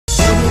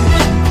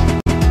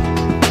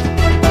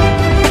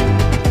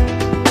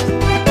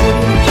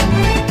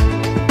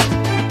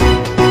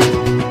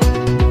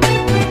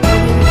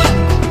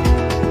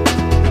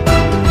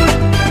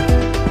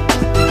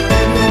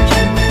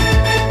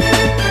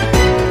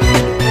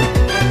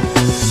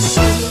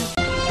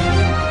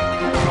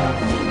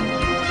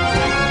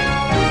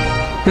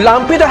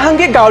Lumpy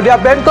দাহাংগী গাঁৱলীয়া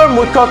বেংকৰ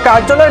মুখ্য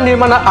কাৰ্যালয়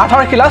নিৰ্মাণৰ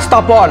আধাৰশিলা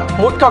স্থাপন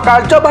মুখ্য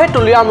কাৰ্যবাহী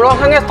তুলিৰাম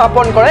ৰংহাঙে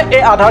স্থাপন কৰে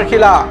এই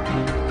আধাৰশিলা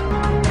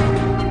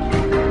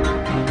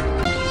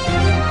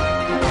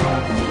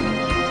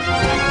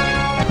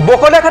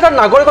বকলিয়াঘাটৰ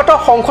নাগৰিকত্ব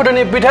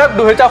সংশোধনী বিধেয়ক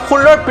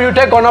 2016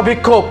 বিৰুদ্ধে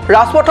গণবিক্ষোভ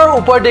ৰাজপথৰ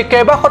ওপৰেদি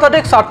কেইবা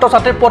শতাধিক ছাত্ৰ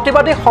ছাত্ৰীৰ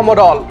প্ৰতিবাদী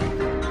সমদল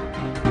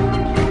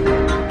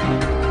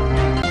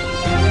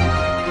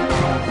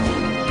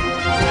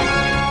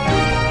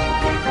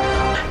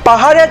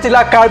পাহাৰীয়া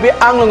জিলা কাৰ্বি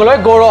আংলঙলৈ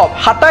গৌৰৱ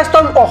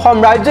 27তম অসম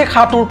ৰাজ্যিক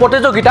সাঁতোৰ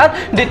প্ৰতিযোগিতাত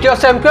দ্বিতীয়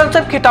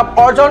চেম্পিয়নশ্বিপ খিতাপ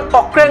অৰ্জন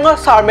অক্ৰেঙৰ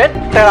চাৰমেন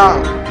তেৰাং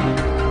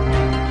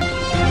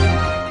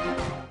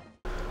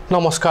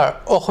নমস্কাৰ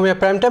অসমীয়া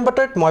প্ৰাইম টাইম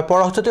বাতৰিত মই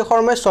পৰহজ্যোতি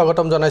শৰ্মাই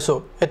স্বাগতম জনাইছো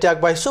এতিয়া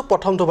আগবাঢ়িছো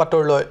প্ৰথমটো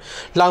বাতৰিলৈ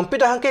লাম্পি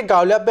দাহাংগী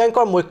গাঁৱলীয়া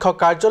বেংকৰ মুখ্য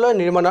কাৰ্যালয়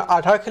নিৰ্মাণৰ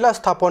আধাৰশিলা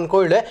স্থাপন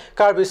কৰিলে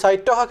কাৰ্বি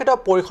স্বায়ত্তশাসিত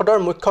পৰিষদৰ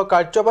মুখ্য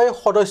কাৰ্যবাহী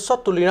সদস্য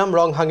তুলিৰাম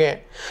ৰংহাঙে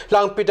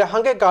লাম্পি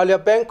দাহাংগী গাঁৱলীয়া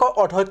বেংকৰ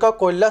অধ্যক্ষ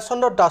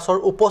কৈলাসচন্দ্ৰ দাসৰ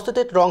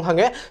উপস্থিতিত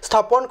ৰংহাঙে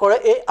স্থাপন কৰে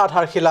এই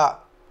আধাৰশিলা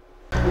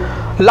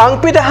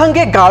লাম্পি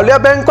দাহাংগী গাঁৱলীয়া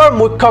বেংকৰ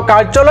মুখ্য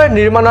কাৰ্যালয়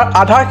নিৰ্মাণৰ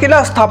আধাৰশিলা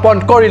স্থাপন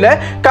কৰিলে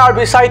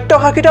কাৰ্বি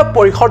স্বায়ত্তশাসিত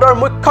পৰিষদৰ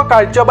মুখ্য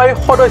কাৰ্যবাহী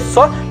সদস্য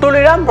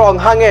তুলিৰাম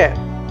ৰংহাঙে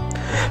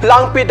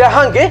লাম্পি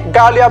দাহাংগী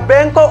গাঁৱলীয়া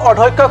বেংকৰ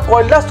অধ্যক্ষ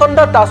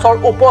কৈলাসচন্দ্ৰ দাসৰ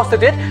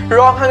উপস্থিতিত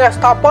ৰংহাঙে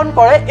স্থাপন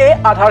কৰে এই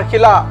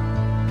আধাৰশিলা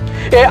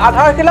এই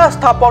আধাৰশিলা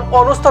স্থাপন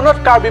অনুষ্ঠানত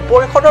কাৰ্বি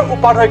পৰিষদৰ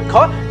উপাধ্যক্ষ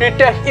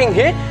ৰিতেশ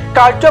ইংহি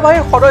কাৰ্যবাহী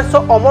সদস্য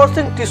অমৰ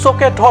সিং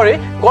টিছকে ধৰি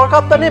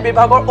গড়কাপ্তানি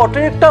বিভাগৰ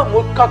অতিৰিক্ত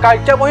মুখ্য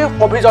কাৰ্যবাহী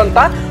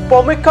অভিযন্তা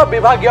প্ৰমুখ্য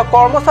বিভাগীয়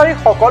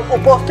কৰ্মচাৰীসকল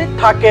উপস্থিত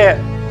থাকে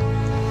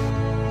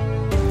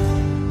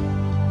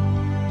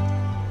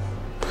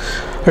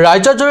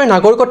ৰাজ্যজুৰি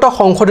নাগৰিকত্ব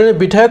সংশোধনী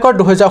বিধেয়কৰ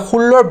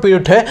 2016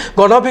 বিৰুদ্ধে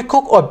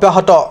গণবিক্ষোভ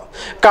অব্যাহত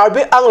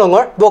কাৰ্বি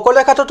আংলঙৰ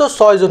বকলিয়াঘাটতো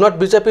 6 জুনত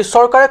বিজেপি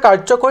চৰকাৰে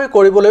কাৰ্যকৰী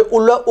কৰিবলৈ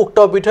ওলোৱা উক্ত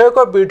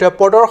বিধেয়কৰ বিৰুদ্ধে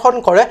প্ৰদৰ্শন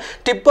কৰে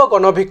তীব্ৰ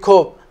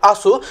গণবিক্ষোভ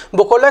আসু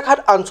বকলিয়াঘাট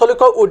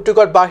আঞ্চলিকৰ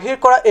উদ্যোগত বাহিৰ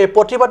কৰা এই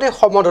প্ৰতিবাদী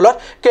সমদলত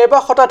কেইবা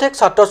শতাধিক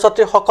ছাত্ৰ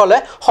ছাত্ৰীসকলে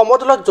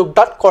সমদলত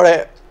যোগদান কৰে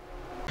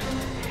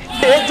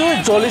এই জুই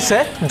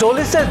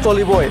জ্বলিছে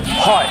জ্বলিবই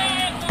হয়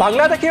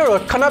বাংলাদেশীৰ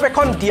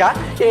ৰক্ষণাবেক্ষণ দিয়া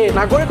এই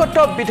নাগৰিকত্ব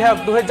বিধেয়ক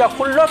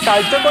 2016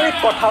 কাৰ্যকৰী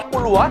কথা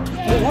ওলোৱা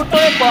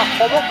মুহূৰ্তৰে পৰা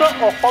সমগ্ৰ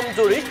অসম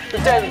জুৰি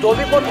যেন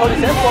জ্বলিব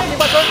ধৰিছে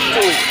প্ৰতিবাদৰ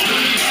জুই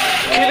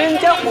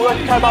খিলঞ্জীয়া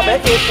সুৰক্ষাৰ বাবে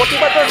এই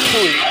প্ৰতিবাদৰ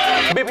জুই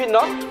বিভিন্ন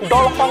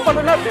দল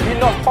সংগঠনৰ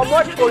বিভিন্ন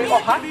সময়ত কৰি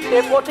অহা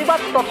এই প্ৰতিবাদ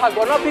তথা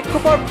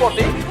গণবিক্ষোভৰ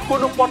প্ৰতি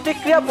কোনো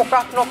প্ৰতিক্ৰিয়া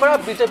প্ৰকাশ নকৰা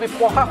বিজেপি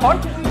প্ৰশাসন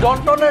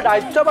দন্তনে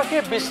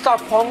ৰাজ্যবাসীৰ বিশ্বাস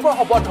ভংগ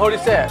হ'ব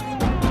ধৰিছে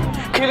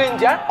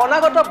খিলঞ্জীয়াৰ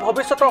অনাগত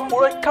ভৱিষ্যতৰ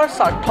সুৰক্ষাৰ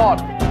স্বাৰ্থত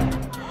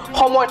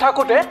সময়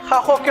থাকোঁতে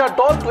শাসকীয়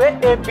দলটোৱে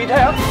এই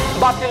বিধেয়ক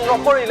বাতিল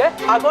নকৰিলে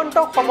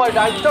আগন্তুক সময়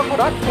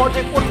ৰাজ্যখনত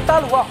অধিক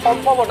উত্তাল হোৱা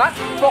সম্ভাৱনা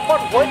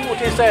প্ৰকট হৈ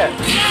উঠিছে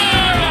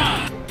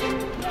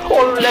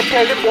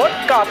উল্লেখেৰ ৰিপৰ্ট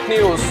কাট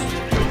নিউজ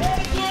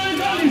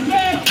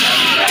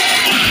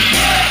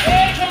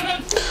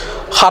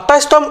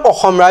 27তম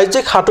অসম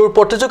ৰাজ্যিক সাঁতোৰ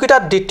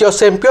প্ৰতিযোগিতাত দ্বিতীয়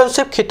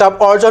চেম্পিয়নশ্বিপ খিতাপ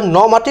অৰ্জন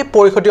নমাটি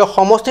পৰিষদীয়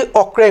সমষ্টি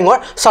অক্ৰেঙৰ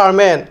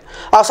চাৰমেন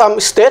আসাম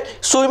ষ্টেট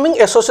ছুইমিং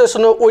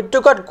এছ'চিয়েশ্যনৰ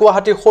উদ্যোগত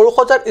গুৱাহাটী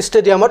সৰুসজাই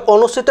ষ্টেডিয়ামত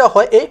অনুষ্ঠিত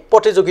হয় এই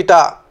প্ৰতিযোগিতা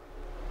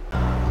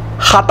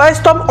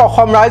 27তম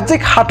অসম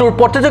ৰাজ্যিক সাঁতোৰ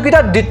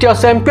প্ৰতিযোগিতাত দ্বিতীয়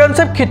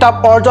চেম্পিয়নশ্বিপ খিতাপ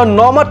অৰ্জন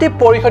নমাটি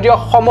পৰিষদীয়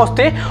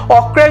সমষ্টি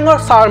অক্ৰেঙৰ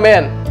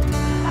চাৰমেন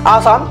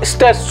আসাম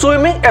ষ্টেট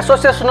ছুইমিং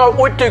এছ'চিয়েশ্যনৰ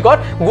উদ্যোগত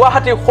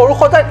গুৱাহাটী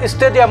সৰুসজাই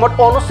ষ্টেডিয়ামত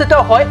অনুষ্ঠিত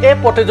হয় এই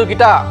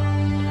প্ৰতিযোগিতা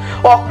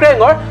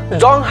অক্ৰেঙৰ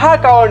জংহাৰ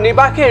গাঁৱৰ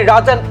নিবাসী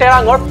ৰাজেন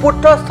তেৰাঙৰ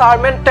পুত্ৰ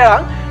চাৰমেন তেৰাং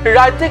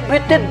ৰাজ্যিক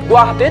ভিত্তিত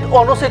গুৱাহাটীত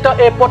অনুষ্ঠিত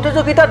এই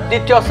প্ৰতিযোগিতাত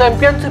দ্বিতীয়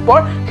চেম্পিয়নশ্বিপৰ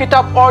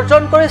খিতাপ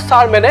অৰ্জন কৰি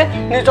চাৰমেনে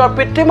নিজৰ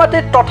পিতৃ মাতৃ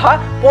তথা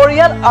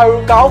পৰিয়াল আৰু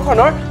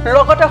গাঁওখনৰ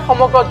লগতে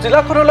সমগ্ৰ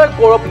জিলাখনলৈ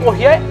গৌৰৱ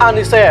কঢ়িয়াই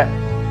আনিছে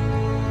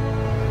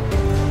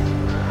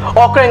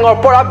অক্ৰেঙৰ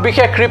পৰা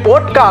বিশেষ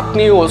ৰিপৰ্ট কাট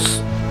নিউজ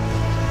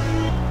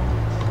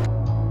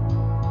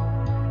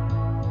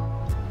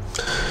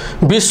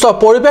বিশ্ব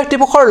পৰিৱেশ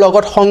দিৱসৰ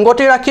লগত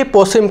সংগতি ৰাখি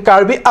পশ্চিম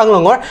কাৰ্বি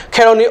আংলঙৰ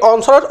খেৰণী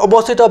অঞ্চলত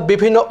অৱস্থিত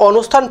বিভিন্ন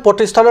অনুষ্ঠান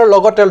প্ৰতিষ্ঠানৰ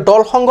লগতে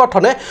দল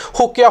সংগঠনে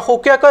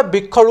সুকীয়াকৈ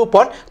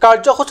বৃক্ষৰোপণ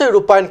কাৰ্যসূচী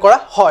ৰূপায়ণ কৰা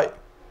হয়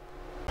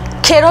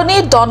খেৰণী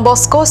ডন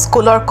বস্কো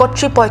স্কুলৰ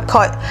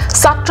কৰ্তৃপক্ষই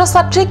ছাত্ৰ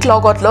ছাত্ৰীক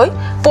লগত লৈ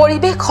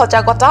পৰিৱেশ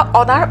সজাগতা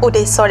অনাৰ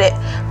উদ্দেশ্যৰে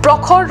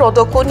প্ৰখৰ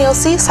ৰ'দকো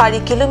নেওচি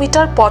 4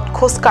 কিলোমিটাৰ পথ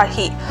খোজ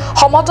কাঢ়ি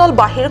সমতল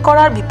বাহিৰ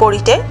কৰাৰ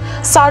বিপৰীতে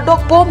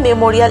চাৰডকবো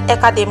মেমৰিয়েল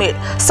একাডেমীৰ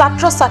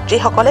ছাত্ৰ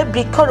ছাত্ৰীসকলে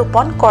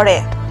বৃক্ষৰোপণ কৰে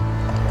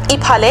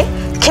ইফালে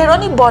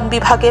খেৰণী বন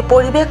বিভাগে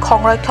পৰিৱেশ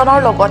সংৰক্ষণৰ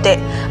লগতে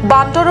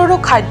বান্দৰৰো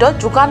খাদ্য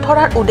যোগান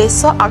ধৰাৰ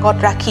উদ্দেশ্য আগত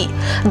ৰাখি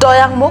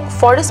দয়াংমুখ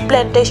ফৰেষ্ট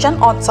প্লেণ্টেশ্যন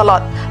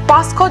অঞ্চলত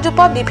 500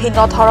 জোপা বিভিন্ন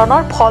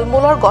ধৰণৰ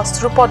ফলমূলৰ গছ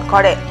ৰোপণ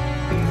কৰে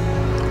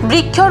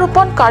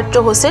বৃক্ষৰোপণ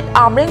কাৰ্যসূচীত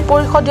আমৰিং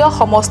পৰিষদীয়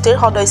সমষ্টিৰ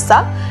সদস্যা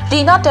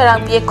ৰীনা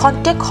তেৰাংপিয়ে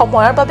খন্তেক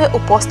সময়ৰ বাবে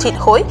উপস্থিত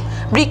হৈ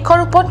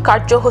বৃক্ষৰোপণ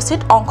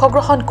কাৰ্যসূচীত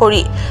অংশগ্ৰহণ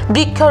কৰি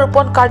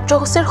বৃক্ষৰোপণ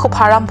কাৰ্যসূচীৰ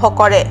শুভাৰম্ভ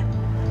কৰে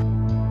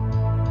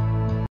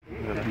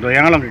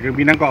Doyangan lang kaya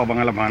binang ko abang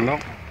alaman lo.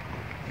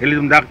 Eli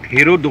tumdak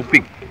hero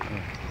dopik.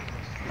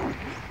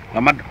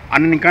 lamat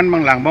aninikan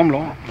mang langbom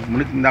lo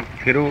menit dak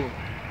hero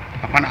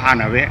apan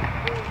anawe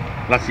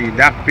lasi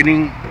dak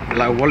pining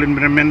la wall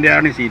environment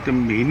dia ni si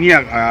tum ini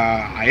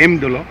am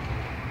dolo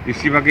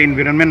isi bage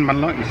environment man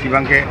lo isi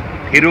bangke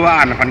hero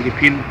an apan ki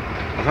pin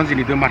asan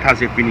sini tu matha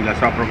se pini la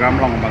sa program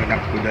long bang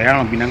dak budaya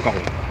long binang kok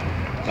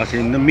lasi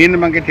min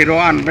bangke hero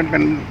an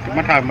pen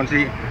matha man si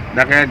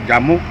dak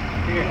jamuk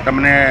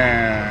tamne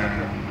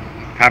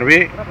harwe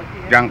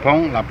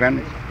jangpong lapen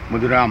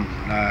muduram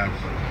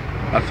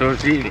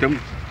asosiasi itu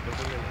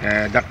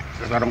dak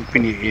sarong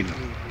piniin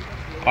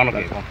kalau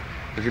gitu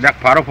jadi dak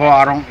paro po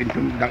arong itu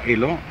dak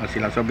elo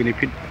asila so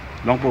benefit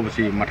long po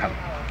besi mathal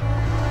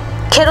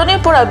Kheroni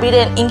pura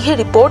biren inghe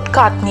report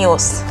card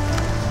news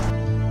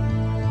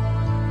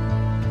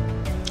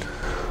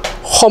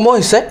সময়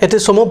হৈছে এটি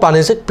সমূহ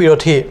বাণিজ্যিক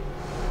বিৰতি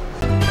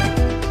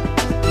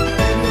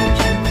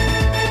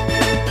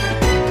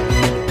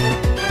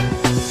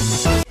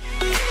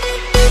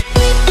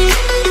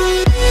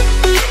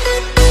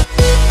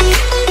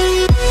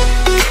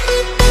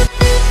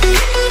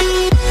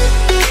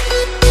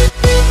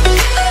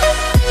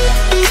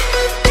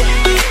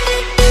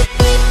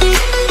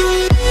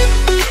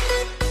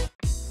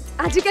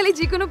আজিকালি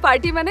যিকোনো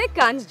party মানে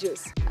কাঞ্জ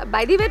juice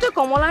বাইদি বেটো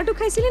কমলাটো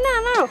খাইছিলি না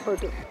আনাৰ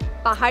ৰসটো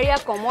পাহাৰীয়া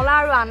কমলা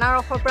আৰু আনাৰ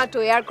ৰসৰ পৰা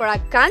তৈয়াৰ কৰা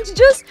কাঞ্জ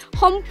জুচ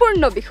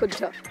সম্পূৰ্ণ বিশুদ্ধ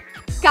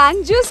কাঞ্জ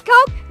জুচ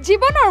খাওক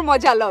জীৱনৰ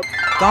মজা লওক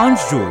কাঞ্জ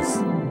juice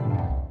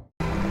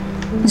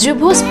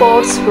Jubu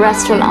Sports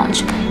Restaurant Lounge,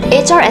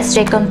 HRSJ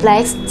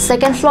Complex,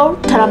 2nd floor,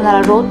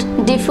 Dharamnala Road,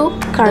 Difu,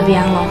 Karbi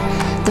Anglong.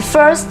 The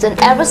first and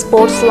ever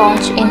sports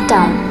lounge in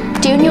town.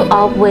 Tune you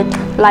up with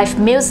live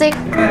music,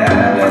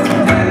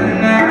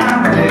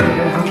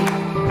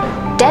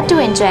 Dare to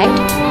Inject,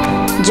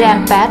 Jam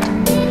Pad,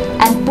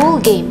 and pool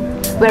game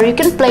where you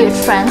can play with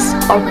friends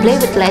or play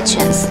with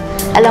legends,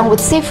 along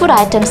with seafood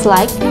items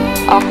like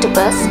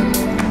octopus,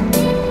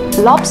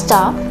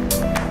 lobster,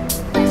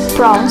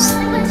 prawns,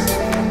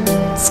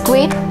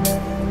 squid,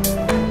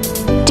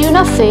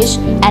 tuna fish,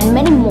 and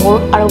many more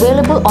are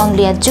available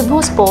only at Jubu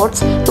Sports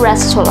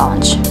Restaurant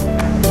Lounge.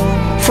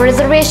 For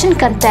reservation,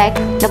 contact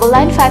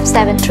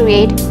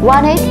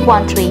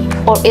 9957381813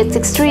 or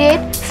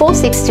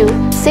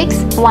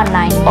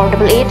 8638462619 or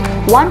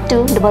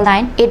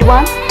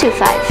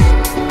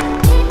 8812998125.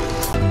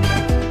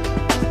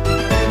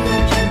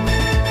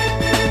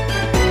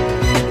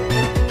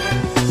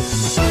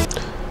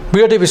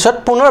 বিৰতিৰ পিছত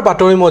পুনৰ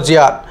বাতৰি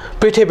মজিয়াত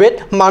পৃথিৱীত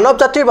মানৱ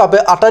জাতিৰ বাবে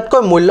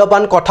আটাইতকৈ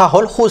মূল্যৱান কথা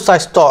হ'ল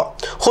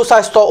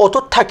সুস্বাস্থ্য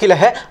অটুট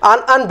থাকিলেহে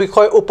আন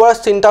বিষয়ৰ ওপৰত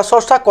চিন্তা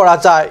চৰ্চা কৰা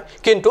যায়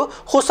কিন্তু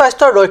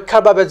সুস্বাস্থ্য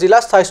ৰক্ষাৰ বাবে জিলা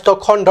স্বাস্থ্য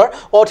খণ্ডৰ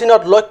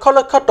অধীনত লক্ষ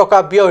লক্ষ টকা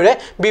ব্যয়েৰে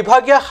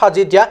বিভাগীয়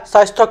সাজি দিয়া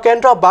স্বাস্থ্য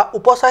কেন্দ্ৰ বা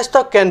উপস্বাস্থ্য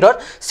কেন্দ্ৰত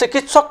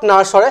চিকিৎসক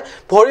নাৰ্ছৰে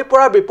ভৰি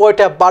পৰাৰ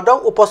বিপৰীতে বাদং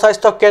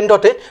উপস্বাস্থ্য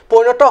কেন্দ্ৰটিত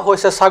পৰিণত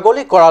হৈছে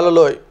ছাগলী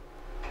গঁৰাললৈ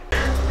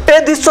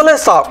এই দৃশ্যলৈ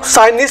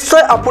চাই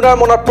নিশ্চয় আপোনাৰ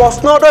মনত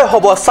প্ৰশ্ন উদয়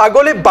হ'ব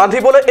ছাগলী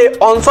বান্ধিবলৈ এই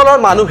অঞ্চলৰ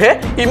মানুহে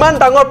ইমান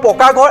ডাঙৰ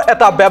পকা ঘৰ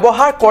এটা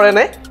ব্যৱহাৰ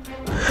কৰেনে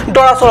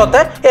দৰাচলতে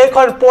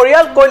এইখন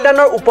পৰিয়াল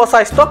কল্যাণৰ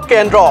উপস্বাস্থ্য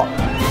কেন্দ্ৰ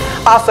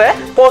আছে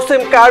পশ্চিম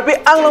কাৰ্বি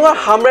আংলঙৰ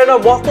হামৰেনৰ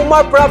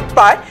মহকুমাৰ পৰা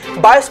প্ৰায়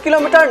 22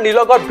 কিলোমিটাৰ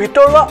নিলগত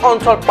ভিতৰুৱা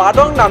অঞ্চল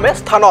বাদং নামে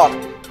স্থানত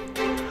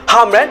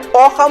হামৰেন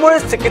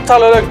অসামৰিক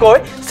চিকিৎসালয়লৈ গৈ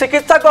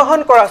চিকিৎসা গ্ৰহণ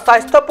কৰা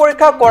স্বাস্থ্য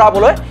পৰীক্ষা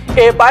কৰাবলৈ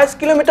এই 22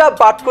 কিলোমিটাৰ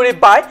বাটকুৰি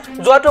বাই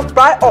যোৱাটো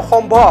প্ৰায়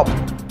অসম্ভৱ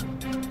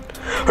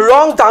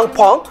ৰং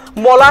জাংফং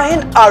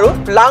মলাহিন আৰু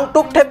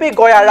লাংটুক থেপি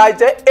গয়া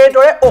ৰাইজে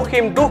এইদৰে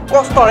অসীম দুখ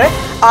কষ্টৰে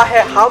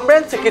আহে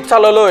হামৰেন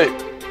চিকিৎসালয়লৈ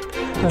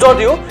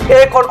যদিও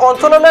এইখন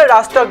অঞ্চললৈ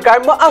ৰাষ্ট্ৰীয়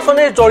গ্ৰাম্য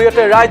আঁচনিৰ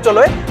জৰিয়তে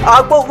ৰাজ্যলৈ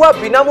আগবঢ়োৱা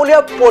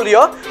বিনামূলীয়া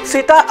পলিঅ'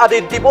 চিটা আদি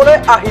দিবলৈ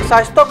আহি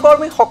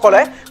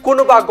স্বাস্থ্যকৰ্মীসকলে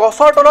কোনোবা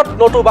গছৰ তলত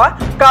নতুবা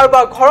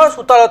কাৰোবাৰ ঘৰৰ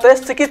চোতালতে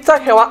চিকিৎসা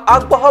সেৱা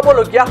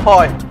আগবঢ়াবলগীয়া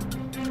হয়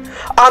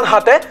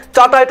আনহাতে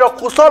যাতায়াতৰ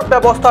কুশল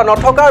ব্যৱস্থা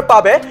নথকাৰ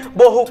বাবে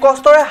বহু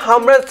কষ্টৰে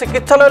হামৰেন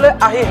চিকিৎসালয়লৈ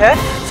আহিহে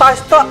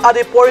স্বাস্থ্য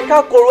আদি পৰীক্ষা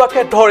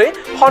কৰোৱাকে ধৰি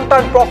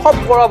সন্তান প্ৰসৱ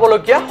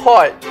কৰাবলগীয়া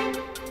হয়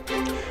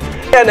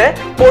এনে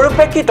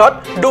পৰিপ্ৰেক্ষিতত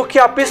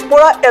দুখীয়া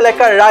পিছপৰা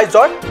এলেকাৰ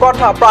ৰাইজৰ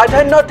কথা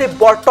প্ৰাধান্য দি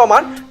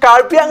বৰ্তমান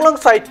কাৰ্বি আংলং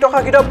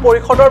স্বায়ত্তশাসিত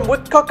পৰিষদৰ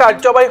মুখ্য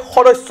কাৰ্যবাহী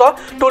সদস্য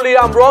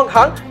তুলিৰাম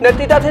ৰংহাং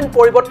নেতৃত্বাধীন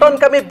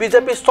পৰিৱৰ্তনকামী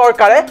বিজেপি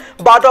চৰকাৰে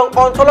বাদং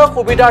অঞ্চলৰ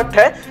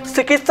সুবিধাৰ্থে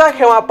চিকিৎসা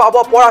সেৱা পাব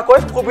পৰাকৈ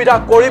সুবিধা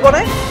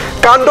কৰিবনে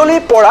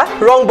কান্দুলিৰ পৰা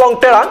ৰংবং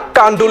তেৰাং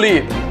কান্দুলি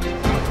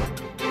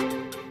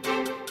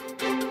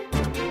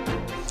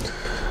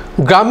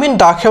গ্ৰামীণ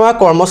ডাক সেৱা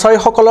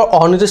কৰ্মচাৰীসকলৰ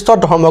অনিৰ্দিষ্ট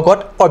ধৰ্মঘট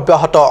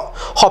অব্যাহত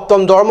সপ্তম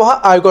দৰমহা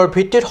আয়োগৰ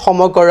ভিত্তিত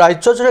সমগ্ৰ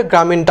ৰাজ্যজুৰি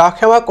গ্ৰামীণ ডাক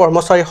সেৱা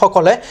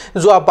কৰ্মচাৰীসকলে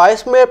যোৱা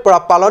 22 মে'ৰ পৰা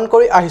পালন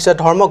কৰি আহিছে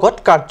ধৰ্মঘট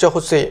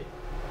কাৰ্যসূচী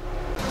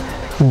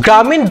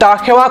গ্ৰামীণ ডাক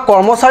সেৱা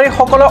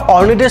কৰ্মচাৰীসকলৰ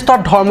অনিৰ্দিষ্ট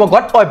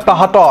ধৰ্মঘট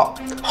অব্যাহত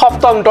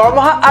সপ্তম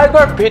দৰমহা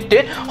আয়োগৰ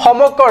ভিত্তিত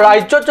সমগ্ৰ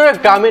ৰাজ্যজুৰি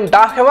গ্ৰামীণ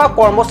ডাক সেৱা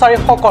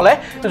কৰ্মচাৰীসকলে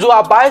যোৱা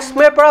 22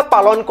 মে'ৰ পৰা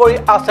পালন কৰি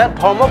আছে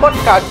ধৰ্মঘট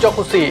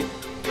কাৰ্যসূচী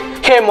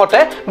সেইমতে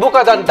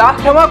বোকাজান ডাক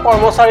সেৱা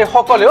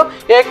কৰ্মচাৰীসকলেও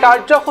এই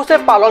কাৰ্যসূচী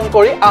পালন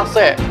কৰি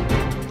আছে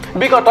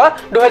বিগত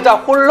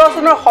 2016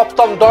 চনৰ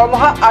সপ্তম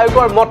দৰমহা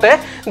আয়োগৰ মতে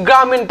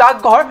গ্ৰামীণ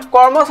ডাকঘৰ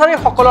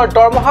কৰ্মচাৰীসকলৰ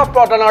দৰমহা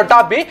প্ৰদানৰ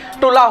দাবী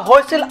তোলা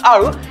হৈছিল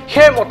আৰু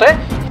সেইমতে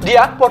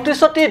দিয়া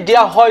প্ৰতিশ্ৰুতি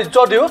দিয়া হয়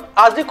যদিও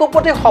আজি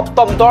কোপতি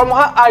সপ্তম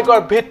দৰমহা আয়োগৰ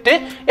ভিত্তিত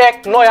এক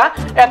নয়া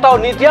এটাও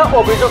নিদিয়া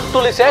অভিযোগ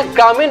তুলিছে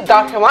গ্ৰামীণ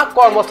ডাক সেৱা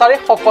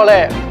কৰ্মচাৰীসকলে।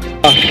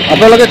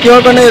 আপোনালোকে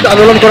কিহৰ কাৰণে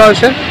আন্দোলন কৰা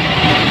হৈছে?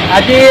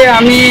 আজি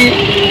আমি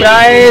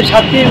প্ৰায়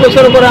 36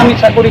 বছৰৰ পৰা আমি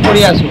চাকৰি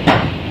কৰি আছোঁ।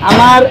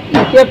 আমাৰ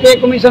এতিয়া পে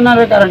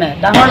কমিশ্যনাৰৰ কাৰণে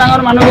ডাঙৰ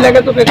ডাঙৰ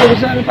মানুহবিলাকেতো পে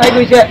কমিশ্যনাৰ পাই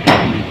গৈছে,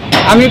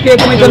 আমি পে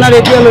কমিশ্যনাৰ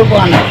এতিয়ালৈ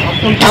পোৱা নাই।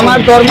 আমাৰ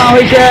দৰমহা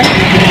হৈছে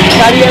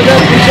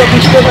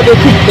 4,220 টকা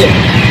বেছিকৈ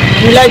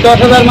মিলাই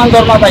 10,000 মান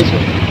দৰমহা পাইছোঁ,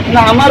 কিন্তু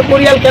আমাৰ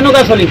পৰিয়াল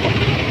কেনেকুৱা চলিব?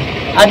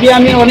 আজি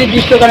আমি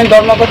অনিৰ্দিষ্টকালীন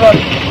দৰমহাপত্ৰত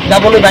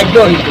যাবলৈ বাধ্য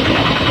হৈছোঁ,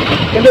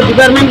 কিন্তু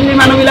ডিপাৰ্টমেণ্টলি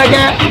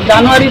মানুহবিলাকে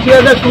জানুৱাৰী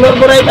 2016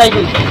 পৰাই পাই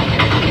গৈছে,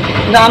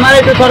 কিন্তু আমাৰ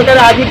এইটো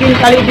চৰকাৰে আজি দিন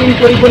কালি দিন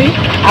কৰি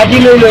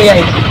আজিলৈ লৈ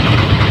আহিছে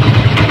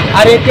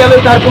আৰু এতিয়ালৈ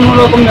তাৰ কোনো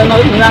ৰকম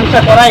মীমাংসা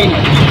কৰাই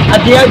নাই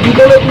আৰু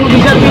দিবলৈ কোনো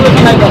বিচাৰ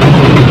বিবেচনাই কৰা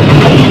নাই।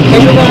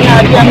 সেইটো কাৰণে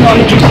আজি আমি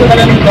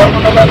অনিৰ্দিষ্টকালীন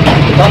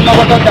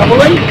ধৰ্মঘটত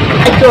যাবলৈ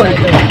বাধ্য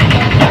হৈছে।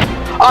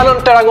 আনন্দ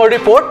তেৰাঙৰ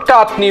ৰিপৰ্ট,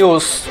 কাট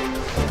নিউজ।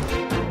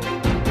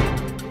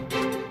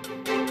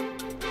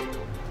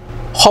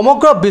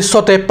 সমগ্ৰ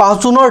বিশ্বতে 5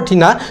 জুনৰ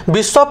দিনা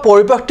বিশ্ব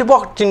পৰিৱেশ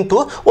দিৱস দিনটো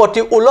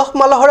অতি উলহ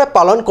মালহেৰে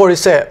পালন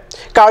কৰিছে।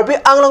 কাৰ্বি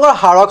আংলঙৰ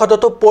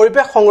হাৰাঘাটতো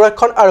পৰিৱেশ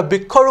সংৰক্ষণ আৰু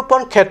বৃক্ষৰোপণ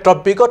ক্ষেত্ৰত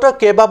বিগত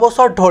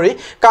কেইবাবছৰ ধৰি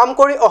কাম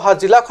কৰি অহা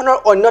জিলাখনৰ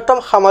অন্যতম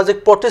সামাজিক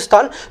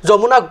প্ৰতিষ্ঠান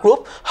যমুনা গ্ৰুপ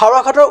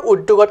হাৰাঘাটৰ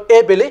উদ্যোগত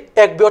এইবেলি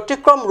এক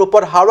ব্যতিক্ৰম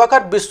ৰূপত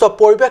হাৰাঘাট বিশ্ব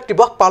পৰিৱেশ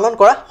দিৱস পালন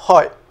কৰা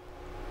হয়।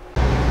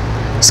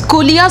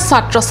 স্কুলীয়া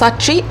ছাত্ৰ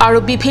ছাত্ৰী আৰু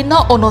বিভিন্ন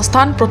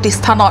অনুষ্ঠান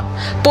প্ৰতিষ্ঠানত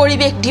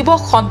পৰিৱেশ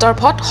দিৱস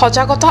সন্দৰ্ভত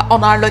সজাগতা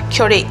অনাৰ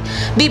লক্ষ্যৰে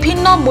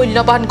বিভিন্ন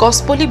মূল্যৱান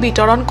গছপুলি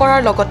বিতৰণ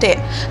কৰাৰ লগতে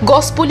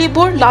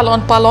গছপুলিবোৰ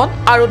লালন পালন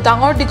আৰু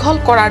ডাঙৰ দীঘল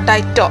কৰাৰ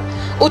দায়িত্ব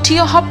উঠি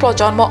অহা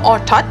প্ৰজন্ম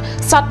অৰ্থাৎ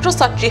ছাত্ৰ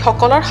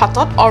ছাত্ৰীসকলৰ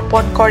হাতত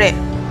অৰ্পণ কৰে।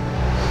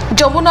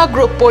 যমুনা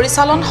গ্ৰুপ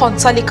পৰিচালন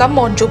সঞ্চালিকা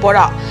মঞ্জু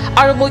বৰা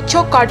আৰু মুখ্য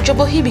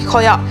কাৰ্যবাহী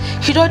বিষয়া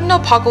হিৰণ্য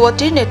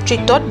ভাগৱতীৰ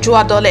নেতৃত্বত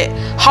যোৱা দলে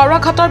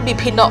হাওৰাঘাটৰ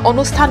বিভিন্ন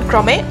অনুষ্ঠান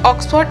ক্ৰমে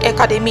অক্সফৰ্ড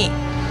একাডেমী,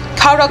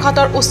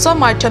 হাওৰাঘাটৰ উচ্চ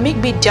মাধ্যমিক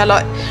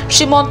বিদ্যালয়,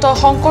 শ্ৰীমন্ত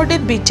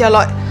শংকৰদেৱ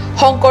বিদ্যালয়,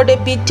 শংকৰদেৱ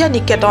বিদ্যা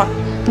নিকেতন,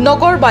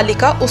 নগৰ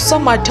বালিকা উচ্চ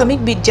মাধ্যমিক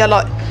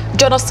বিদ্যালয়,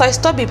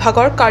 জনস্বাস্থ্য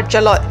বিভাগৰ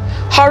কাৰ্যালয়,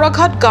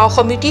 হাওৰাঘাট গাঁও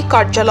সমিতি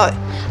কাৰ্যালয়,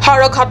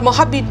 হাওৰাঘাট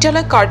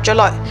মহাবিদ্যালয়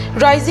কাৰ্যালয়,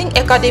 ৰাইজিং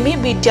একাডেমী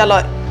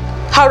বিদ্যালয়,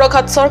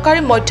 হাওৰাঘাট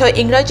চৰকাৰী মধ্য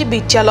ইংৰাজী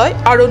বিদ্যালয়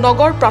আৰু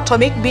নগৰ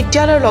প্ৰাথমিক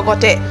বিদ্যালয়ৰ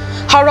লগতে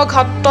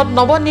হাওৰাঘাটত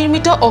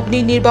নৱনিৰ্মিত অগ্নি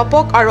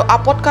নিৰ্বাপক আৰু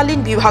আপতকালীন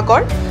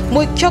বিভাগৰ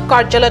মুখ্য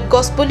কাৰ্যালয়ত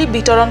গছপুলি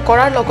বিতৰণ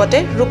কৰাৰ লগতে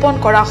ৰোপণ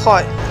কৰা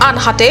হয়।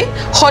 আনহাতে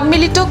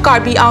সন্মিলিত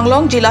কাৰ্বি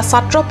আংলং জিলা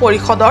ছাত্ৰ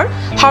পৰিষদৰ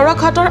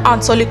হাওৰাঘাটৰ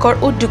আঞ্চলিকৰ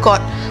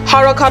উদ্যোগত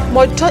হাওৰাঘাট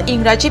মধ্য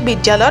ইংৰাজী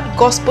বিদ্যালয়ত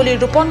গছপুলি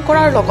ৰোপণ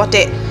কৰাৰ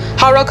লগতে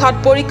হাওৰাঘাট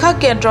পৰীক্ষা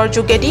কেন্দ্ৰৰ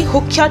যোগেদি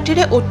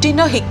সুখ্যাতিৰে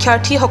উত্তীৰ্ণ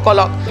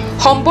শিক্ষাৰ্থীসকলক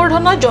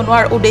সম্বৰ্ধনা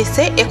জনোৱাৰ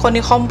উদ্দেশ্যে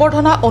এখনি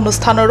সম্বৰ্ধনা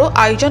অনুষ্ঠানৰো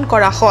আয়োজন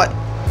কৰা হয়।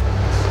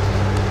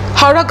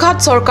 হাওৰাঘাট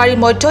চৰকাৰী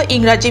মধ্য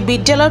ইংৰাজী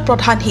বিদ্যালয়ৰ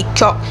প্ৰধান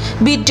শিক্ষক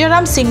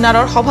বিদ্যাৰাম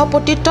সিংনাৰৰ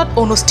সভাপতিত্বত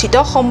অনুষ্ঠিত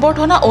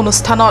সম্বৰ্ধনা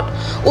অনুষ্ঠানত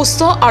উচ্চ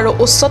আৰু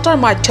উচ্চতৰ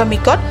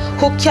মাধ্যমিকত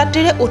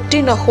সুখ্যাতিৰে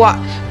উত্তীৰ্ণ হোৱা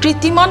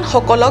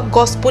কৃতিমানসকলক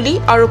গছপুলি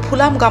আৰু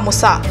ফুলাম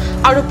গামোচা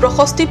আৰু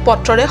প্ৰশস্তি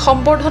পত্ৰৰে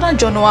সম্বৰ্ধনা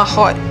জনোৱা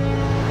হয়।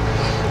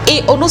 এই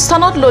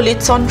অনুষ্ঠানত ললিত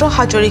চন্দ্ৰ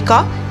হাজৰিকা,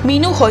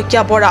 মিনু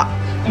শইকীয়া বৰা,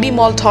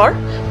 বিমল ধৰ,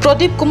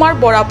 প্ৰদীপ কুমাৰ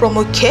বৰা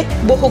প্ৰমুখ্যে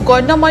বহু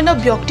গণ্যমান্য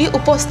ব্যক্তি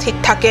উপস্থিত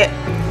থাকে।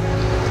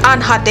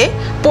 আনহাতে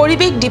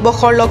পৰিৱেশ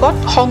দিৱসৰ লগত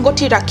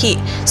সংগতি ৰাখি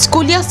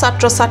স্কুলীয়া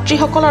ছাত্ৰ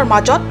ছাত্ৰীসকলৰ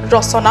মাজত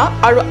ৰচনা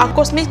আৰু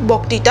আকস্মিক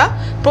বক্তৃতা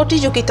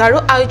প্ৰতিযোগিতাৰো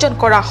আয়োজন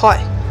কৰা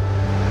হয়।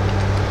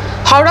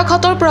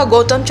 হাওৰাঘাটৰ পৰা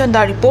গৌতম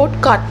চন্দাৰ ৰিপৰ্ট,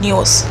 কাট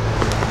নিউজ।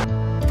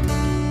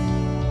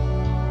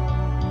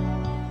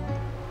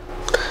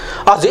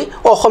 আজি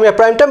অসমীয়া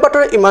প্ৰাইম টাইম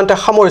বাতৰি ইমানতে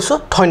সামৰিছোঁ।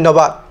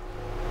 ধন্যবাদ।